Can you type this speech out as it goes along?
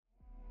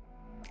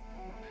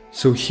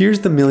So here's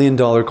the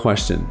million-dollar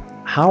question.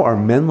 How are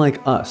men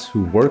like us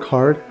who work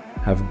hard,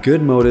 have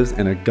good motives,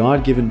 and a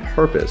God-given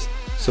purpose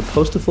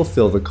supposed to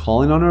fulfill the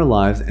calling on our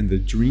lives and the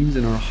dreams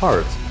in our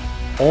hearts,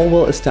 all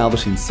while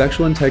establishing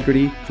sexual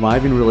integrity,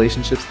 thriving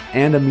relationships,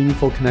 and a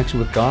meaningful connection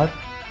with God?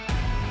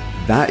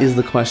 That is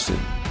the question,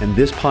 and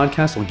this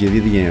podcast will give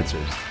you the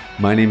answers.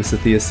 My name is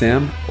Sathya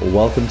Sam.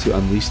 Welcome to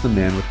Unleash the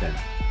Man Within.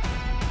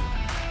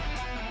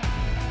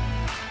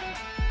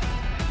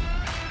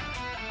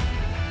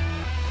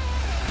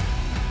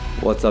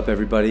 What's up,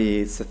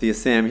 everybody? Sathya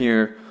Sam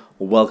here.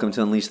 Welcome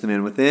to Unleash the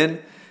Man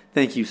Within.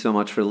 Thank you so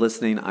much for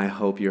listening. I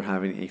hope you're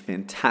having a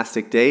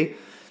fantastic day.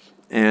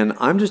 And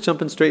I'm just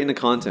jumping straight into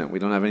content. We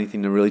don't have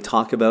anything to really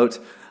talk about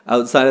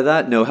outside of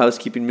that. No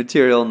housekeeping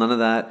material, none of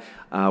that.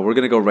 We're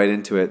going to go right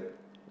into it.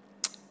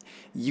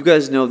 You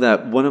guys know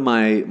that one of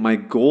my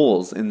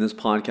goals in this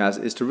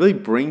podcast is to really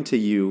bring to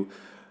you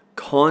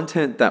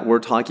content that we're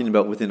talking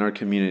about within our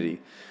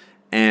community.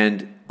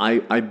 And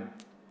I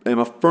am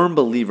a firm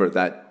believer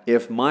that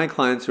if my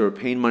clients who are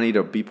paying money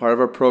to be part of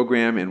our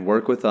program and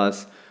work with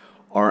us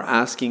are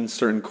asking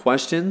certain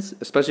questions,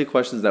 especially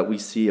questions that we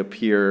see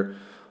appear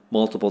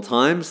multiple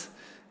times,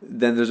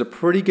 then there's a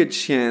pretty good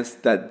chance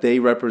that they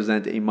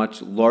represent a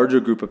much larger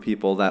group of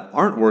people that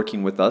aren't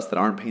working with us, that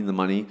aren't paying the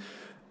money,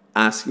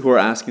 who are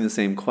asking the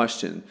same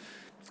question.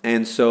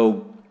 And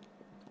so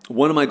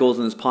one of my goals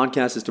in this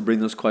podcast is to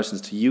bring those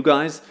questions to you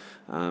guys.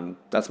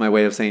 That's my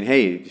way of saying,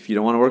 hey, if you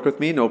don't want to work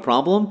with me, no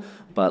problem,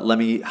 but let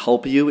me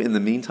help you in the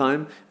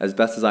meantime as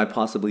best as I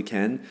possibly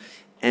can.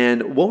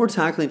 And what we're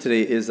tackling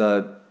today is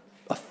a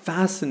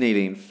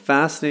fascinating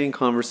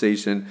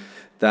conversation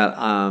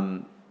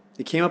that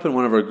it came up in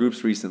one of our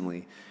groups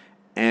recently.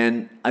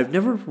 And I've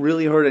never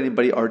really heard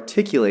anybody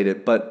articulate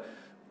it, but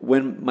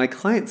when my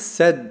client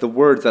said the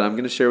words that I'm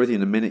going to share with you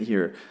in a minute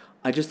here,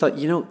 I just thought,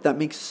 that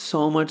makes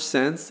so much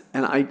sense.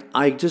 And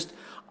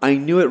I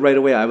knew it right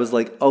away. I was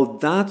like, oh,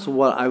 that's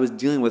what I was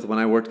dealing with when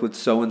I worked with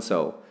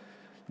so-and-so.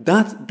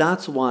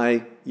 That's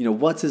why,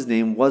 what's his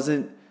name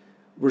wasn't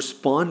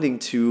responding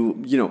to,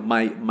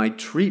 my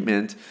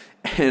treatment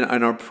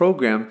and our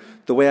program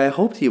the way I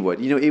hoped he would.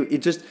 It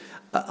just,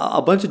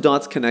 a bunch of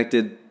dots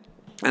connected,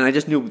 and I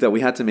just knew that we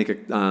had to make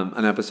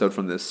an episode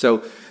from this.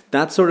 So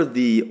that's sort of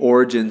the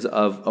origins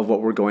of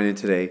what we're going in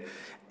today.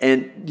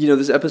 And,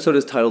 this episode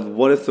is titled,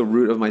 What If the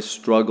Root of My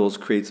Struggles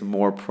Creates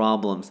More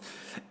Problems?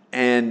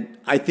 And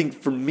I think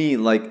for me,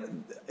 like,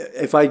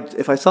 if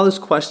I saw this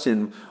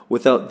question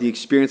without the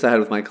experience I had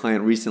with my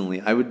client recently,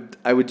 I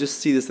would just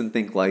see this and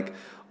think, like,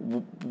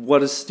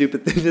 what a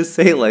stupid thing to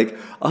say. Like,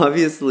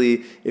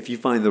 obviously, if you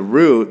find the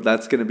root,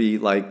 that's going to be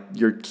like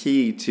your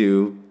key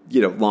to,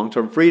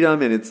 long-term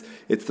freedom, and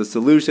it's the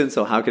solution.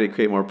 So how could it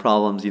create more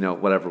problems?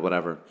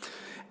 Whatever.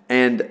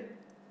 And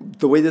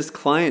the way this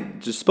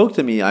client just spoke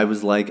to me, I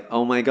was like,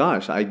 oh my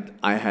gosh,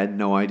 I had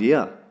no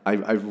idea. I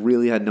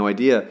really had no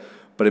idea,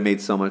 but it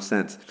made so much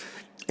sense.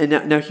 And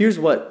now here's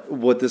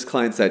what this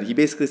client said. He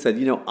basically said,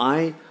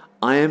 I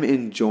am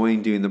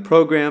enjoying doing the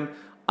program.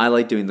 I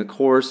like doing the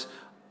course.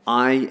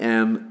 I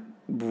am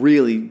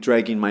really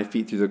dragging my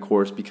feet through the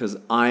course because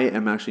I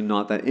am actually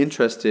not that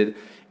interested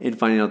in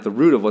finding out the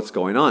root of what's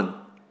going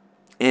on.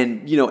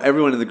 And,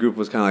 everyone in the group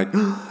was kind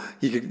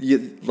of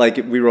like, like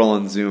we were all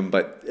on Zoom,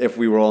 but if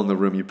we were all in the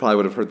room, you probably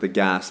would have heard the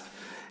gasp.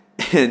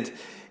 And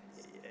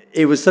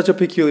it was such a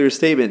peculiar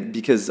statement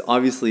because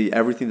obviously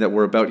everything that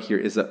we're about here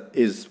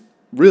is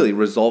really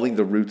resolving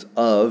the roots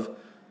of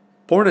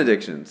porn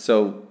addiction.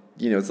 So,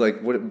 it's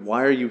like,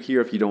 why are you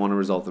here if you don't want to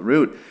resolve the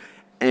root?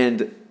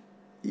 And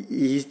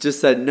he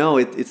just said, no,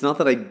 it's not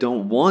that I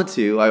don't want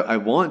to. I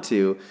want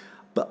to,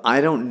 but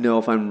I don't know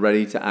if I'm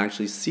ready to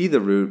actually see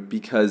the root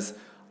because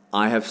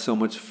I have so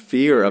much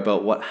fear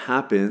about what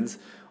happens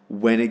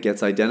when it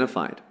gets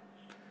identified.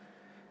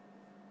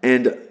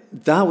 And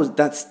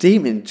that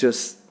statement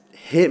just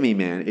hit me,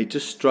 man. It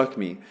just struck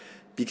me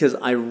because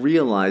I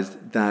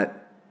realized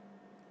that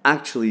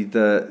actually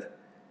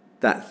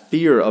that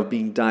fear of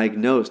being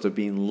diagnosed, of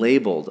being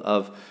labeled,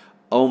 of,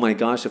 oh my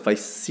gosh, if I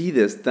see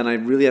this, then I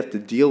really have to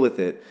deal with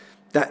it.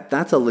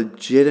 That's a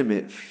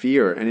legitimate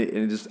fear, and it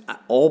is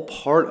all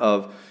part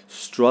of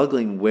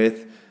struggling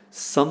with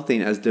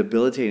something as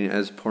debilitating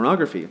as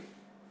pornography.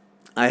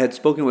 I had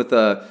spoken with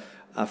a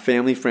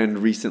family friend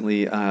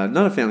recently,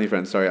 not a family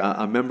friend, sorry,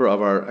 a member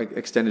of our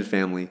extended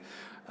family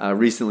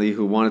recently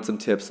who wanted some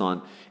tips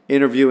on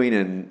interviewing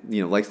and,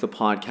 likes the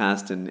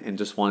podcast and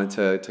just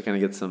wanted to kind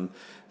of get some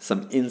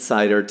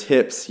insider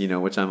tips,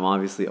 which I'm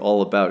obviously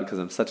all about because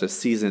I'm such a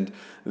seasoned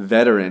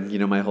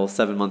veteran, my whole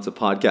 7 months of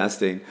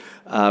podcasting.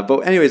 But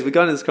anyways, we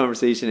got into this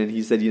conversation and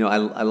he said, I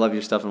love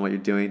your stuff and what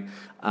you're doing.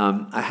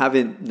 I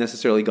haven't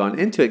necessarily gone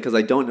into it because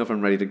I don't know if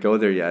I'm ready to go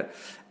there yet.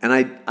 And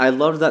I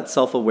love that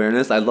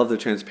self-awareness. I love the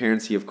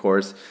transparency, of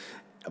course.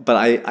 But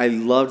I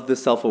loved the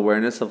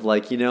self-awareness of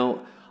like,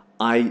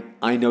 I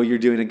know you're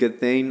doing a good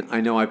thing.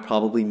 I know I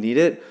probably need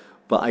it,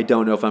 but I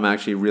don't know if I'm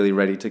actually really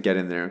ready to get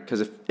in there.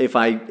 Because if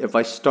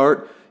I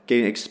start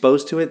getting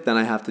exposed to it, then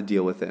I have to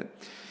deal with it.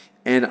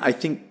 And I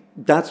think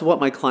that's what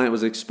my client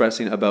was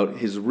expressing about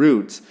his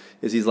roots.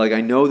 Is he's like,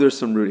 I know there's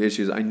some root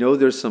issues. I know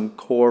there's some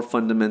core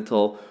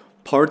fundamental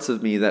parts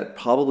of me that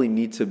probably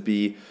need to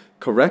be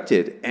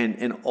corrected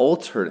and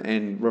altered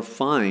and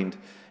refined.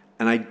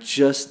 And I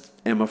just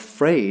am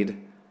afraid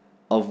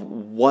of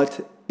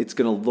what it's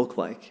going to look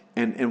like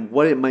and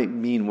what it might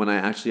mean when I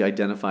actually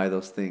identify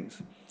those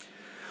things.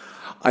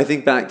 I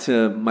think back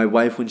to my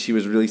wife when she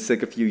was really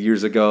sick a few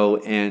years ago,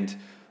 and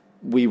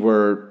we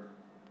were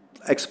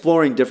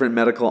exploring different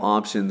medical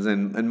options,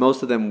 and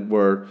most of them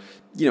were,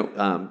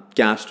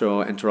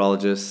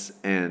 gastroenterologists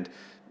and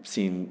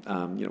seeing,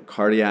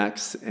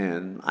 cardiacs,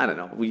 and I don't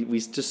know. We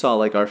just saw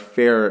like our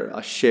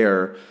fair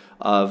share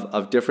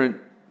of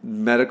different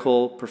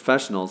medical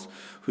professionals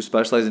who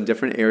specialize in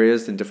different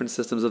areas and different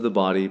systems of the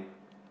body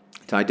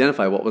to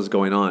identify what was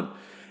going on.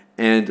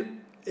 And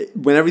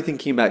when everything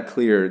came back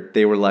clear,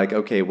 they were like,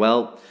 okay,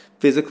 well,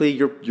 physically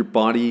your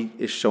body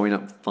is showing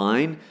up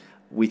fine.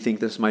 We think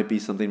this might be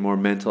something more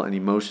mental and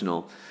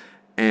emotional.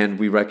 And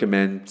we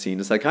recommend seeing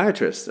a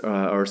psychiatrist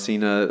or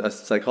seeing a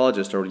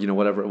psychologist or,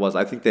 whatever it was.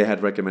 I think they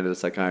had recommended a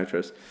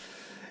psychiatrist.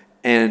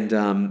 And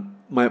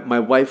my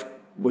wife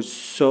was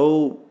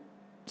so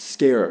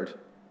scared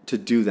to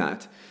do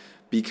that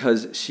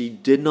because she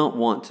did not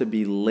want to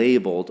be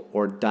labeled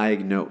or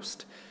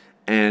diagnosed.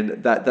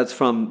 And that's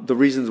from the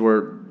reasons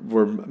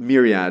were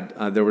myriad.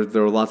 There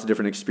were lots of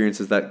different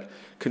experiences that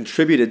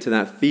contributed to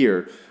that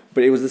fear.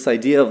 But it was this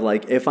idea of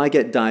like, if I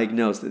get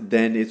diagnosed,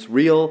 then it's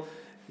real.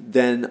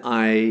 Then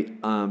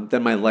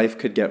then my life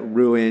could get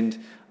ruined.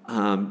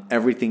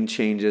 Everything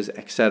changes,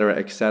 et cetera,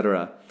 et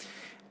cetera.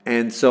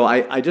 And so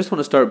I just want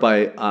to start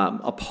by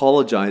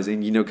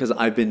apologizing, because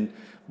I've been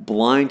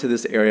blind to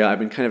this area. I've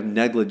been kind of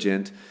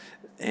negligent.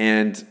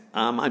 And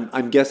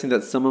I'm guessing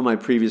that some of my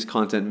previous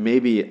content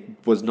maybe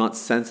was not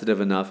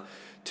sensitive enough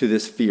to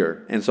this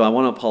fear. And so I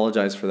want to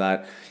apologize for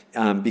that.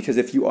 Because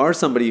if you are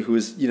somebody who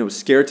is,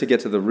 scared to get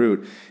to the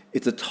root,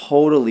 it's a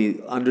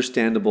totally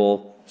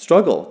understandable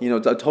struggle.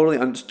 It's a totally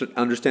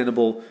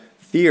understandable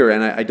fear,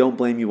 and I don't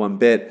blame you one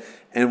bit.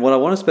 And what I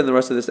want to spend the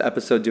rest of this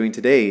episode doing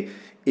today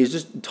is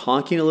just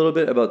talking a little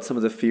bit about some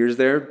of the fears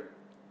there,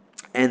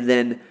 and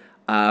then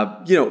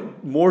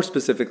more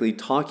specifically,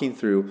 talking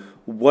through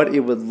what it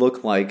would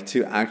look like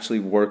to actually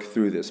work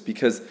through this.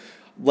 Because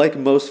like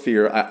most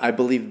fear, I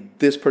believe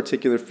this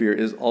particular fear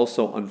is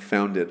also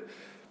unfounded.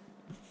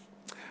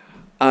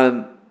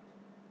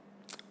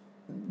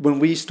 When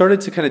we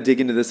started to kind of dig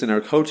into this in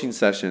our coaching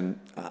session,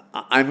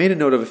 I made a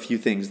note of a few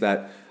things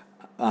that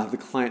the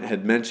client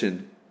had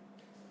mentioned,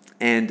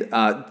 and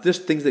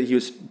just things that he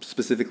was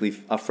specifically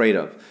afraid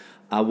of.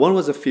 One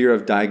was a fear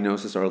of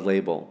diagnosis or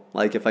label.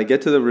 Like if I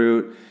get to the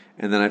root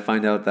and then I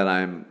find out that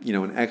I'm,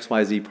 an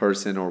XYZ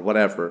person or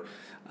whatever,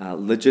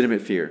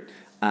 legitimate fear.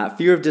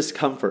 Fear of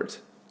discomfort.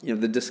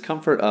 The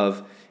discomfort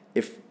of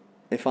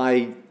if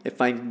I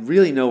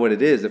really know what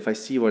it is, if I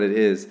see what it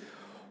is,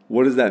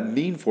 what does that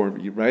mean for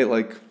me, right?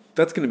 Like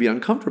that's going to be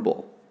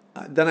uncomfortable.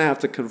 Then I have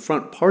to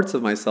confront parts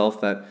of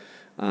myself that,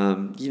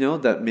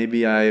 that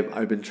maybe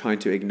I've been trying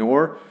to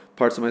ignore,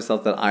 parts of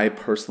myself that I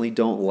personally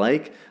don't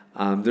like.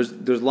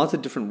 There's lots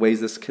of different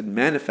ways this could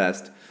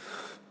manifest.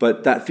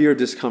 But that fear of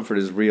discomfort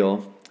is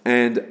real.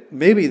 And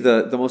maybe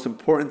the most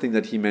important thing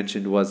that he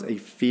mentioned was a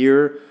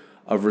fear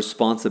of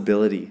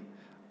responsibility.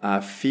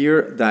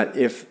 Fear that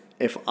if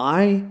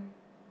I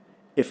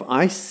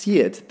see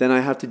it, then I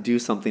have to do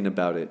something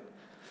about it.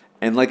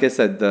 And like I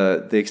said,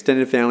 the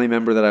extended family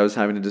member that I was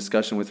having a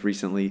discussion with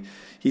recently,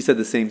 he said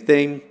the same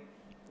thing.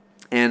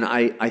 And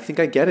I think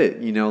I get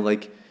it.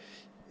 Like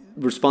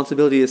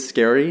responsibility is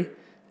scary.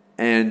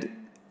 And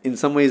in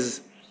some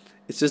ways,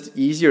 it's just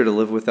easier to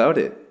live without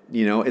it.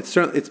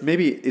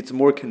 It's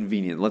more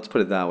convenient. Let's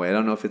put it that way. I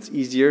don't know if it's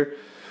easier,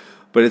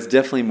 but it's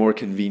definitely more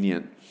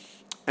convenient.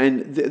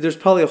 And there's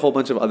probably a whole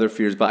bunch of other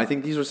fears, but I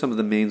think these were some of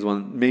the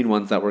main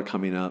ones that were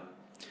coming up.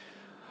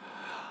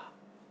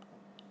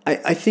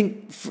 I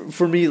think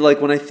for me, like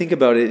when I think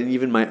about it, and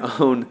even my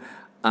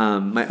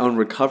own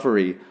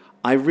recovery,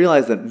 I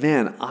realized that,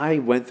 man, I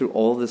went through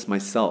all of this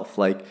myself.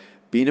 Like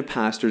being a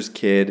pastor's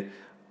kid,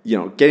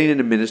 getting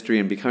into ministry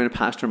and becoming a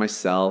pastor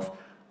myself.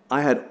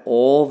 I had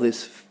all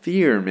this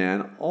fear,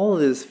 man, all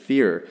this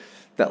fear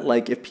that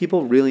like if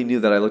people really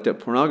knew that I looked at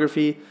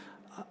pornography,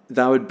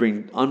 that would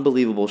bring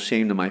unbelievable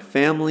shame to my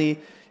family.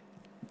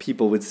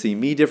 People would see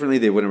me differently.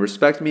 They wouldn't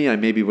respect me. I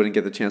maybe wouldn't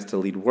get the chance to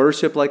lead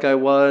worship like I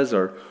was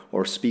or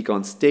speak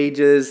on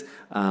stages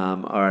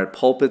or at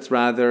pulpits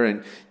rather.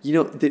 And,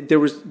 there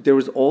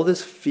was all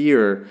this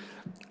fear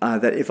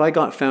that if I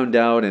got found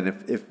out and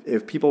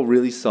if people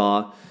really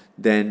saw,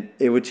 then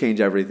it would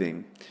change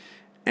everything.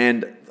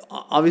 And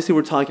obviously,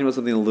 we're talking about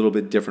something a little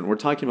bit different. We're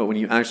talking about when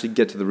you actually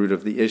get to the root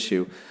of the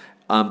issue.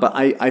 But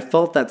I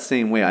felt that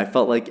same way. I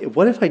felt like,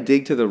 what if I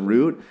dig to the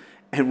root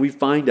and we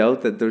find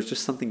out that there's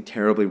just something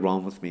terribly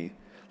wrong with me?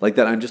 Like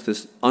that I'm just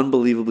this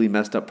unbelievably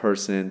messed up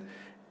person.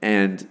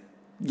 And,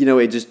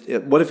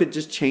 what if it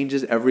just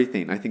changes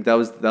everything? I think that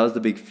was the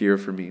big fear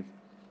for me.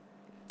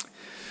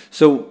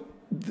 So,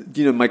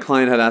 my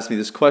client had asked me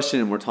this question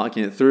and we're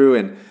talking it through.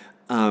 And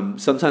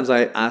Sometimes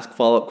I ask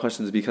follow-up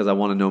questions because I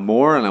want to know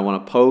more and I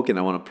want to poke and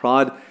I want to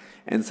prod.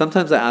 And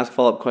sometimes I ask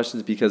follow-up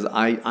questions because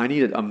I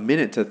needed a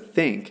minute to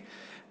think.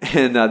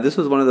 And this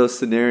was one of those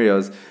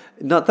scenarios.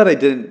 Not that I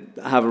didn't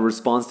have a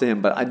response to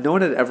him, but no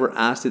one had ever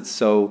asked it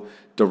so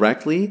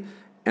directly.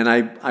 And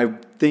I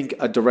think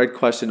a direct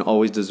question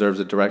always deserves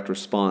a direct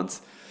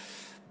response.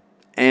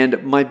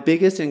 And my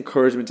biggest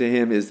encouragement to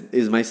him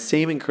is my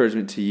same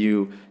encouragement to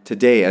you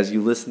today as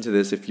you listen to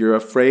this. If you're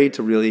afraid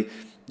to really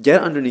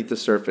get underneath the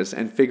surface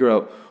and figure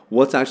out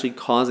what's actually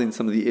causing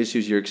some of the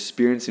issues you're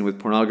experiencing with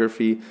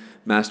pornography,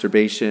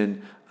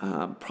 masturbation,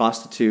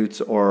 prostitutes,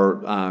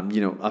 or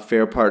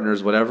affair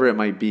partners, whatever it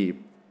might be,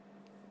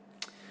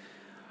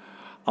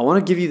 I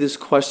want to give you this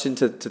question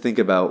to think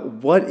about.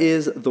 What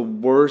is the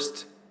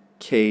worst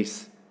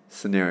case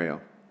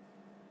scenario?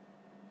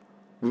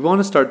 We want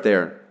to start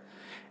there.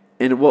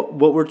 And what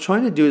we're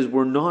trying to do is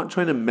we're not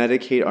trying to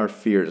medicate our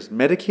fears.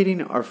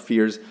 Medicating our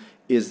fears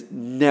is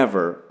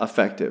never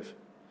effective.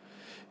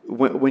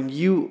 When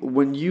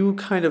you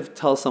kind of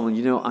tell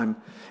someone,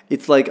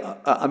 it's like,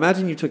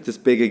 imagine you took this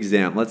big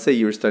exam. Let's say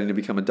you were studying to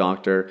become a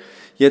doctor.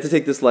 You had to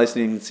take this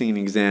licensing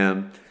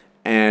exam,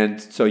 and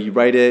so you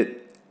write it,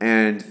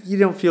 and you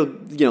don't feel,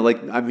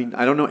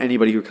 I don't know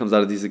anybody who comes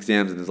out of these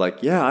exams and is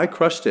like, yeah, I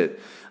crushed it.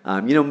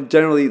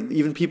 Generally,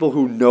 even people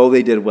who know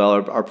they did well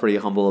are pretty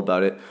humble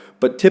about it.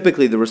 But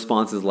typically the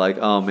response is like,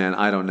 oh man,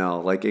 I don't know.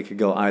 Like it could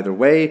go either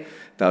way.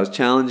 That was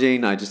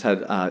challenging. I just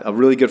had a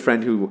really good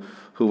friend who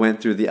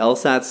went through the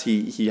LSATs.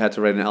 He had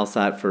to write an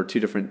LSAT for 2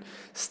 different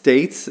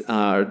states,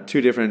 2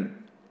 different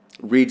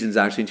regions,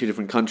 actually, in 2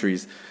 different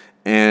countries.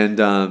 And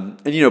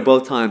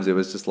both times it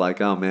was just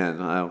like, oh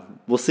man,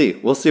 we'll see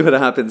what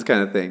happens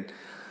kind of thing.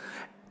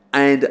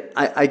 And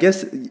I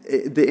guess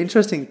the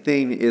interesting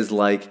thing is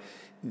like,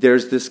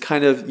 there's this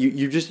kind of,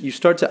 you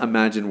start to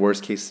imagine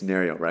worst case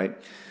scenario, right?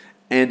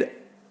 And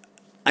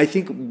I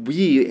think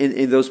we,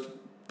 in those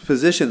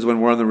positions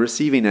when we're on the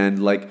receiving end,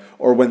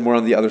 or when we're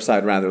on the other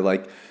side rather,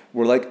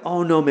 we're like,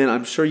 oh no, man,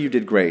 I'm sure you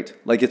did great.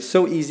 Like, it's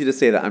so easy to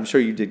say that, I'm sure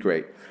you did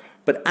great.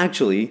 But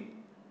actually,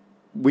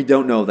 we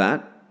don't know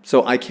that,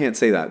 so I can't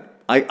say that.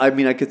 I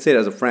mean, I could say it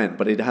as a friend,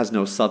 but it has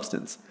no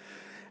substance.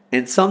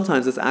 And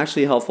sometimes it's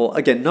actually helpful,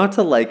 again, not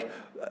to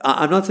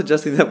I'm not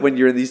suggesting that when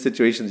you're in these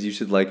situations, you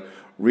should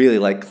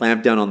really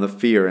clamp down on the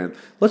fear. And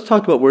let's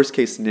talk about worst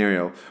case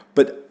scenario.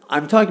 But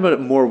I'm talking about it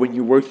more when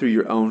you work through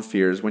your own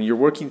fears, when you're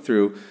working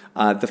through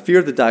the fear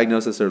of the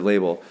diagnosis or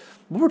label.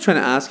 What we're trying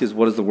to ask is,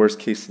 what is the worst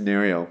case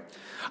scenario?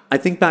 I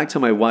think back to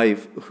my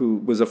wife who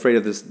was afraid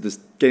of this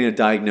getting a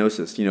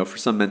diagnosis, for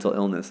some mental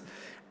illness.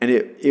 And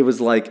it was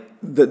like,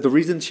 the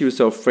reason she was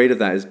so afraid of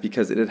that is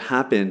because it had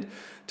happened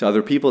to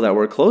other people that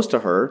were close to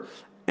her.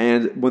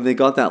 And when they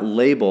got that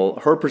label,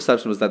 her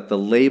perception was that the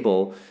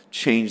label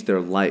changed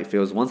their life. It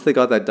was once they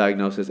got that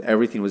diagnosis,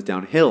 everything was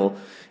downhill.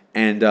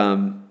 And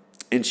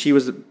she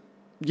was,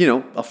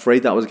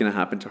 afraid that was going to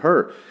happen to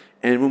her.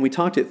 And when we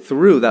talked it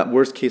through, that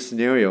worst case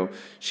scenario,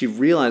 she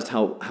realized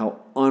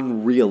how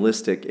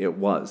unrealistic it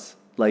was.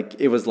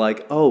 It was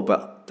like, oh,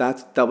 but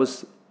that's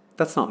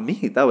not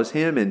me. That was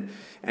him,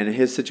 and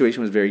his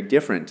situation was very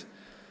different.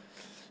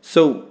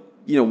 So,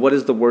 what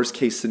is the worst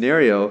case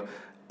scenario?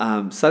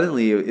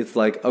 Suddenly it's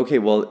like, okay,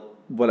 well,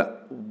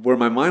 where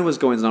my mind was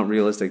going is not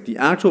realistic. The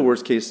actual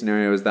worst case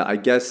scenario is that I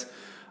guess,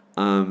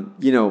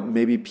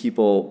 maybe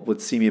people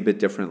would see me a bit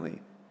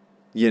differently.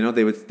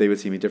 They would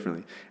see me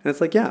differently. And it's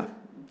like, yeah,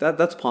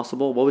 that's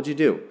possible. What would you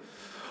do?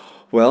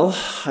 Well,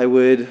 I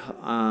would,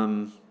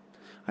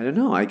 I don't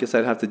know. I guess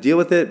I'd have to deal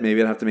with it.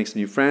 Maybe I'd have to make some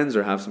new friends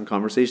or have some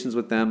conversations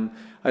with them.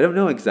 I don't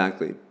know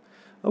exactly.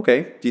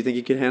 Okay, do you think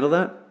you could handle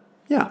that?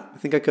 Yeah, I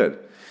think I could.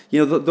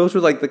 Those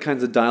were the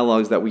kinds of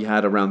dialogues that we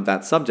had around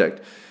that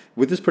subject.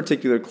 With this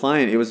particular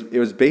client, it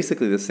was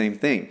basically the same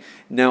thing.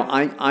 Now,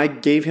 I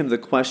gave him the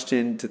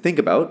question to think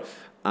about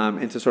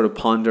and to sort of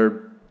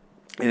ponder.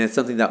 And it's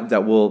something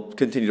that we'll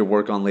continue to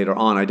work on later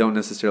on. I don't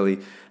necessarily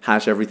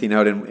hash everything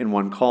out in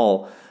one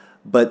call.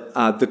 But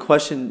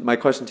my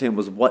question to him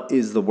was, what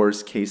is the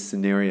worst case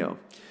scenario?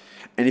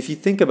 And if you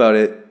think about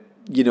it,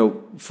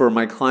 for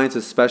my clients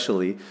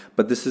especially,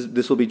 but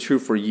this will be true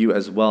for you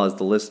as well as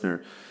the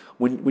listener.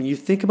 When you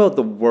think about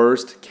the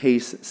worst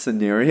case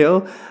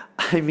scenario,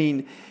 I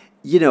mean,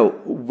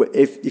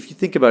 if you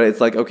think about it,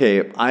 it's like,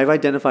 okay, I've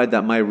identified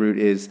that my root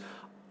is,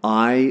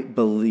 I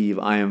believe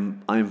I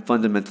am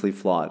fundamentally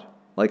flawed.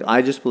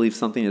 I just believe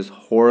something is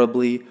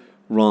horribly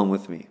wrong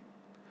with me.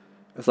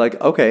 It's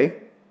like,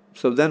 okay,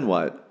 so then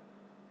what?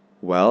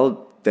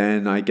 Well,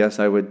 then I guess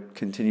I would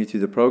continue through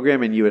the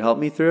program and you would help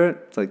me through it.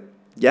 It's like,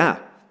 yeah,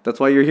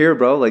 that's why you're here,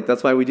 bro.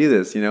 That's why we do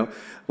this,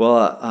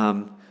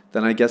 Well,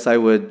 then I guess I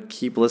would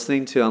keep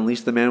listening to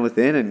Unleash the Man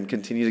Within and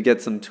continue to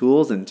get some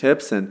tools and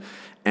tips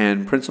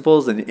and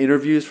principles and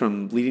interviews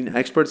from leading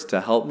experts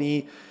to help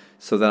me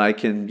so that I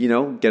can,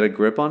 get a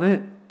grip on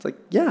it. It's like,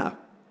 yeah,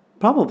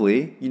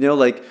 probably.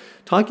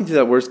 Talking through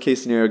that worst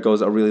case scenario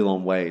goes a really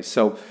long way.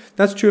 So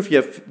that's true if you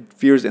have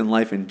fears in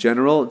life in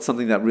general. It's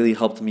something that really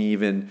helped me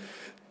even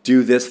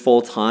do this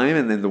full time.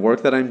 And then the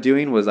work that I'm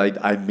doing was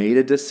I made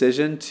a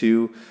decision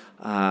to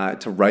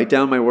to write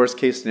down my worst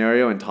case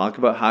scenario and talk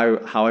about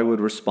how I would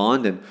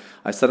respond. And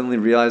I suddenly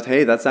realized,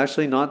 hey, that's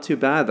actually not too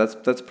bad.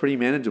 That's pretty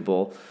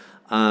manageable.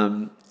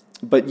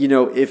 But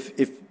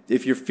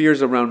if your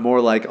fears around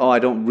more like, oh, I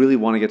don't really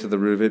want to get to the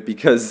root of it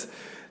because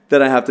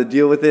then I have to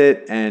deal with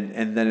it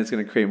and then it's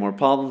going to create more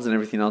problems and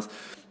everything else.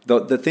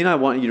 The thing I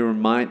want you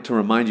to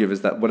remind you of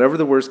is that whatever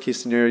the worst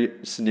case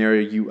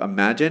scenario you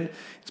imagine,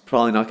 it's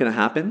probably not going to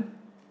happen.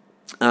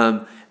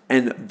 And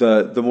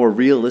the more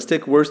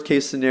realistic worst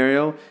case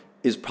scenario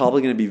is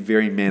probably going to be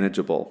very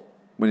manageable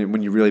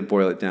when you really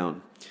boil it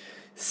down.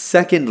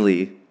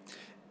 Secondly,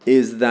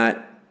 is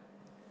that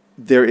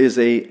there is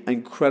an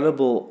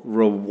incredible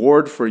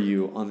reward for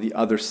you on the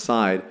other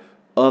side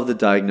of the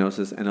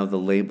diagnosis and of the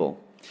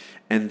label.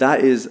 And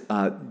that is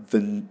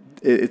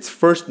it's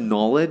first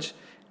knowledge,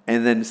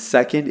 and then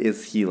second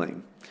is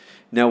healing.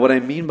 Now, what I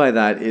mean by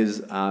that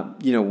is,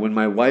 when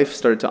my wife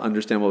started to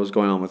understand what was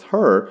going on with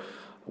her,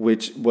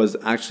 which was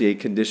actually a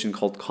condition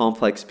called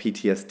complex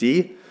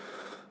PTSD,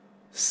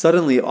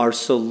 suddenly our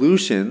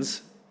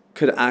solutions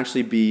could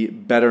actually be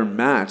better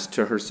matched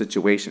to her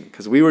situation,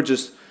 because we were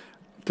just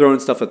throwing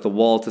stuff at the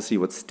wall to see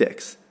what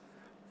sticks.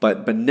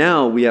 But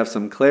now we have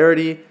some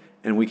clarity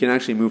and we can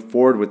actually move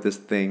forward with this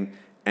thing,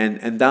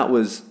 and that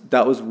was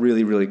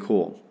really, really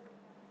cool.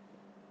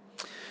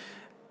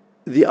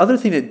 The other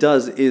thing it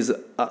does is,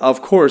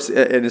 of course,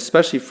 and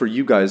especially for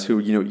you guys who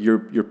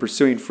you're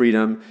pursuing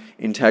freedom,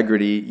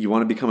 integrity, you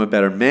want to become a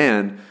better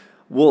man.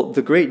 Well,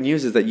 the great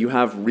news is that you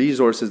have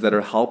resources that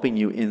are helping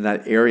you in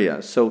that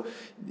area. So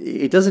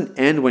it doesn't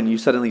end when you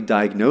suddenly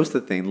diagnose the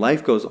thing.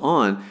 Life goes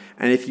on.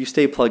 And if you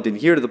stay plugged in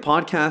here to the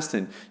podcast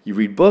and you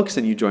read books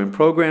and you join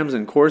programs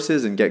and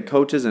courses and get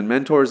coaches and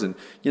mentors, and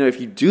if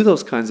you do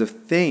those kinds of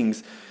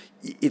things,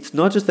 it's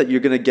not just that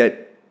you're going to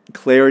get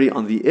clarity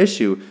on the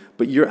issue,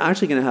 but you're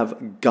actually going to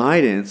have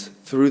guidance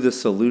through the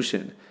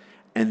solution.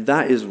 And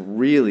that is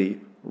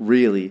really,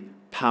 really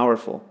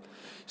powerful.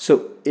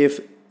 So if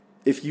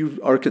you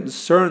are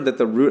concerned that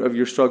the root of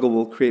your struggle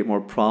will create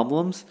more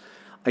problems,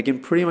 I can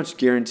pretty much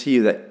guarantee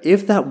you that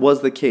if that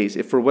was the case,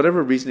 if for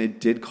whatever reason it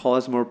did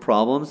cause more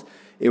problems,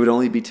 it would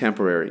only be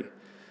temporary.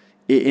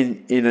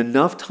 In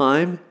enough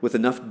time, with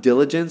enough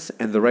diligence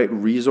and the right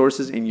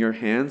resources in your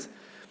hands,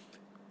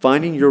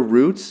 finding your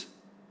roots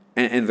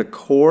and the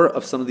core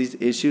of some of these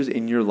issues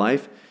in your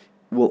life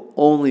will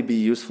only be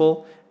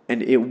useful,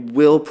 and it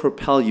will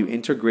propel you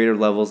into greater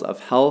levels of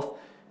health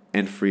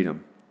and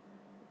freedom.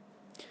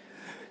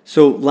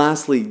 So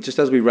lastly, just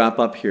as we wrap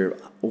up here,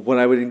 what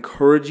I would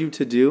encourage you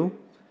to do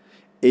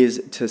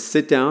is to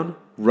sit down,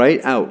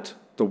 write out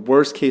the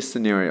worst case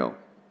scenario,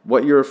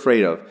 what you're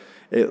afraid of,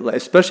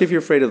 especially if you're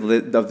afraid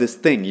of this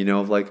thing,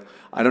 of like,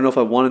 I don't know if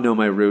I want to know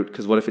my root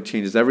because what if it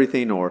changes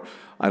everything, or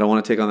I don't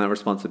want to take on that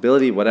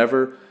responsibility,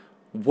 whatever.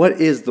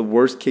 What is the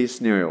worst case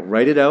scenario?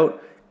 Write it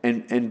out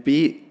and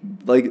be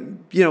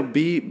like,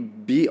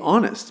 be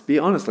honest. Be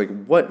honest.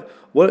 Like what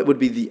would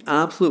be the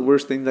absolute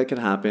worst thing that could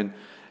happen?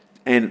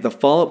 And the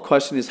follow-up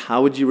question is,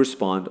 how would you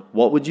respond?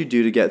 What would you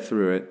do to get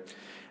through it?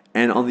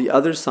 And on the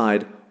other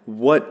side,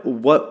 what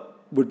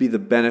would be the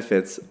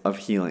benefits of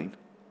healing?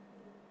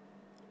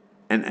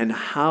 And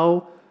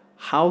how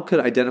could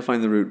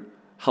identifying the root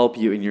help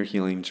you in your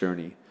healing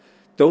journey?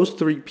 Those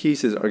three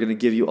pieces are going to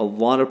give you a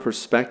lot of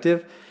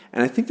perspective,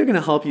 and I think they're going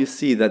to help you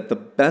see that the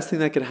best thing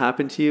that could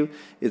happen to you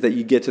is that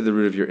you get to the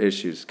root of your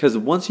issues. Because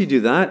once you do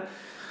that,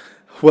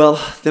 well,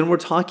 then we're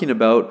talking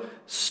about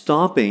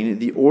stopping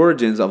the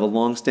origins of a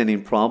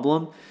long-standing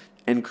problem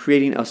and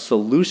creating a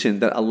solution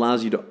that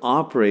allows you to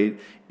operate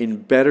in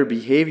better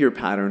behavior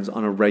patterns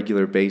on a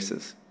regular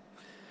basis.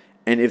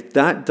 And if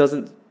that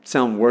doesn't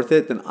sound worth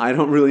it, then I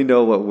don't really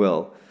know what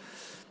will.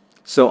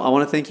 So I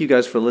want to thank you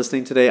guys for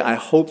listening today. I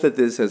hope that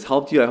this has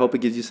helped you. I hope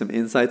it gives you some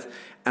insights.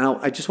 And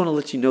I just want to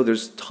let you know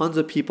there's tons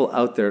of people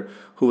out there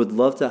who would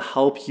love to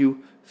help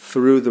you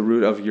through the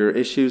root of your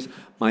issues,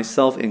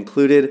 myself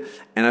included.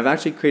 And I've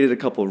actually created a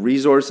couple of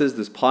resources.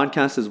 This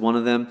podcast is one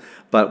of them.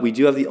 But we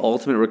do have the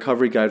Ultimate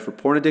Recovery Guide for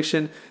Porn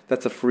Addiction.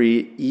 That's a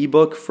free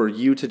ebook for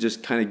you to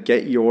just kind of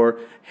get your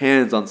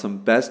hands on some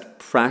best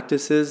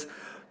practices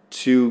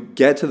to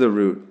get to the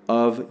root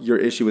of your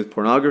issue with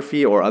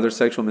pornography or other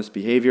sexual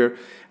misbehavior.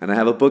 And I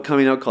have a book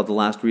coming out called The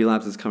Last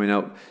Relapse. It's coming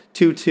out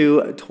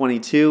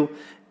 2/2/22.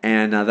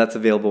 And that's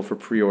available for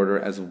pre-order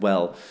as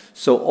well.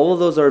 So all of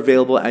those are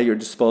available at your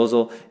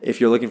disposal if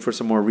you're looking for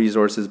some more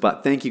resources.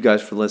 But thank you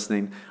guys for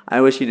listening.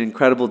 I wish you an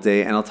incredible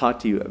day, and I'll talk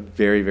to you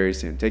very, very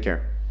soon. Take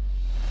care.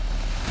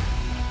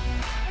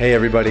 Hey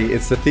everybody,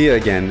 it's Sathya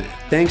again.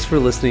 Thanks for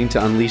listening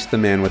to Unleash the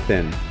Man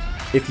Within.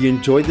 If you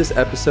enjoyed this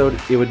episode,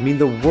 it would mean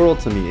the world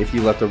to me if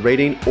you left a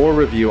rating or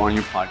review on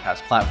your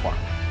podcast platform.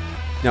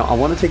 Now, I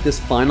want to take this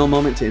final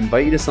moment to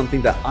invite you to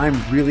something that I'm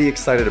really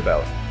excited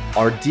about.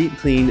 Our Deep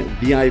Clean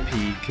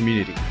VIP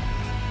community.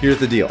 Here's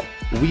the deal.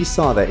 We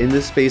saw that in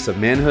this space of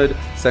manhood,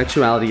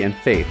 sexuality, and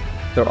faith,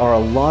 there are a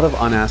lot of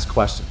unasked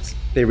questions.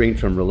 They range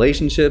from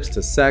relationships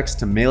to sex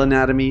to male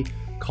anatomy,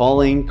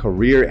 calling,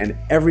 career, and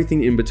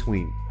everything in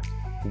between.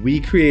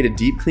 We created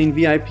Deep Clean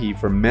VIP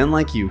for men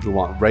like you who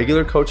want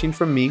regular coaching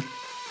from me,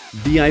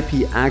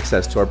 VIP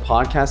access to our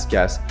podcast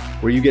guests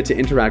where you get to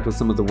interact with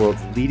some of the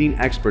world's leading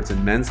experts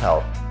in men's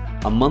health,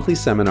 a monthly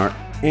seminar,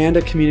 and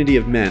a community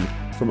of men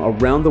from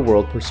around the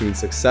world pursuing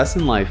success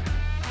in life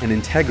and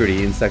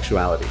integrity in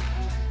sexuality.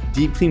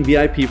 Deep Clean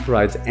VIP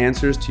provides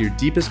answers to your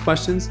deepest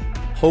questions,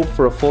 hope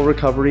for a full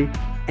recovery,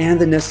 and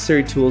the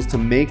necessary tools to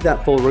make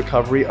that full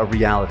recovery a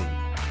reality.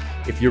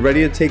 If you're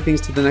ready to take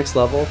things to the next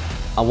level,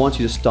 I want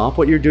you to stop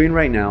what you're doing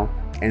right now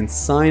and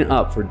sign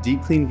up for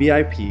Deep Clean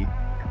VIP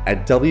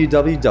at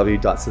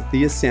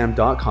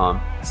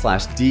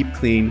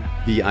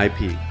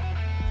www.sathiasam.com/deepcleanvip.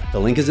 The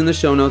link is in the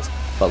show notes,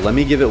 but let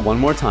me give it one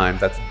more time.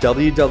 That's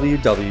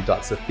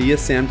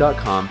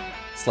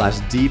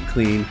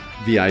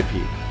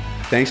www.sathiasam.com/deepcleanvip.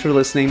 Thanks for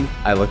listening.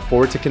 I look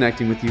forward to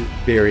connecting with you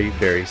very,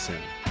 very soon.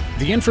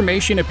 The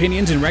information,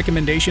 opinions, and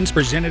recommendations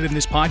presented in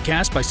this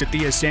podcast by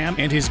Sathya Sam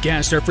and his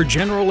guests are for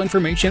general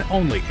information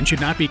only and should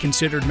not be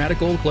considered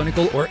medical,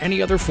 clinical, or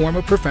any other form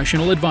of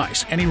professional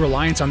advice. Any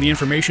reliance on the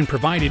information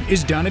provided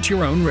is done at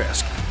your own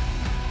risk.